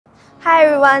Hi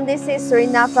everyone, this is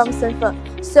Serena from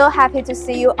Senfeng. So happy to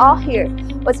see you all here.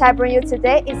 What I bring you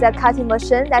today is a cutting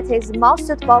machine that is more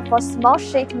suitable for small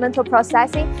sheet metal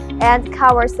processing and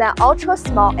covers an ultra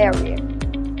small area.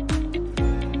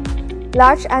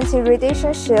 Large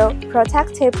anti-radiation shield,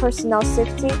 protective personal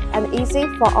safety, and easy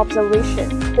for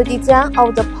observation. The design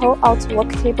of the pull-out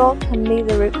work table can meet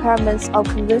the requirements of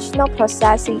conventional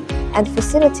processing and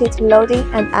facilitate loading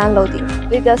and unloading.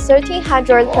 With the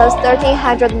 1300 plus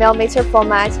 1300 mm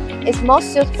format, it's more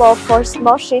suitable for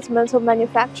small sheet metal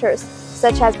manufacturers,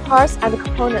 such as parts and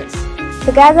components.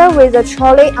 Together with the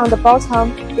trolley on the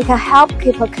bottom, it can help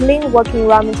keep a clean working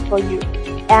environment for you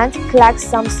and collect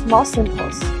some small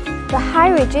samples. The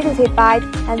high-rigidity bite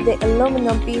and the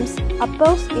aluminum beams are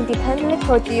both independently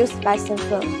produced by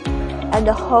Senfeng, and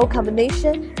the whole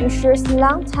combination ensures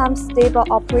long-term stable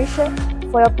operation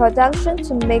for your production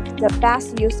to make the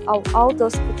best use of all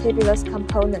those fabulous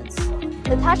components.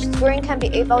 The touch screen can be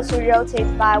able to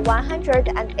rotate by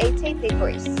 180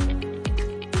 degrees.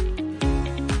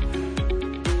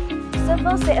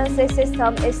 Senfeng CNC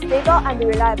system is stable and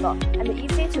reliable and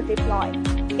easy to deploy.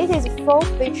 It is a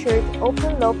full-featured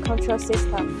open-loop control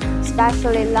system,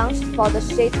 specially launched for the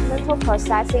sheet metal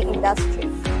processing industry.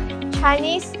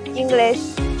 Chinese, English,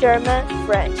 German,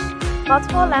 French.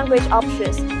 Multiple language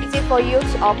options, easy for you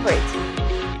to operate.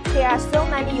 There are so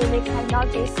many unique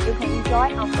technologies you can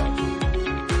enjoy on board.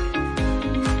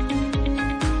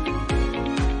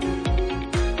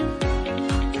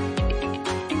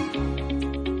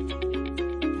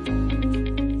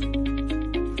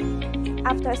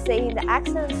 After seeing the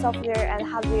excellent software and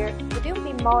hardware, would you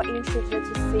be more interested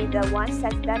to see the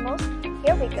one-set demos?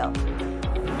 Here we go.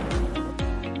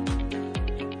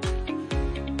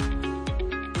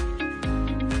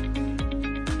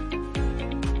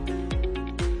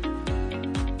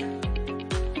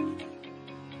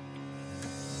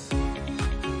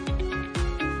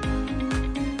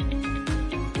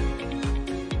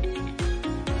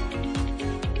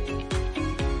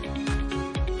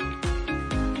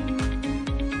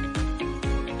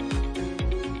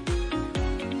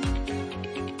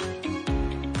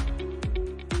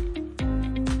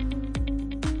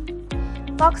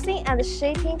 Boxing and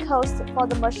shipping costs for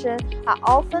the machine are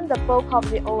often the bulk of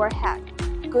the overhead.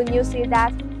 Good news is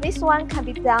that this one can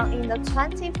be done in a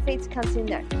 20-feet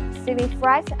container, saving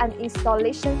freight and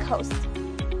installation costs.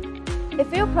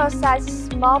 If you process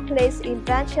small plates in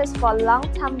batches for a long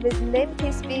time with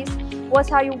limited space,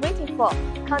 what are you waiting for?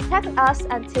 Contact us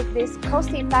and take this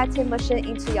cost-effective machine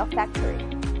into your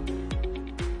factory.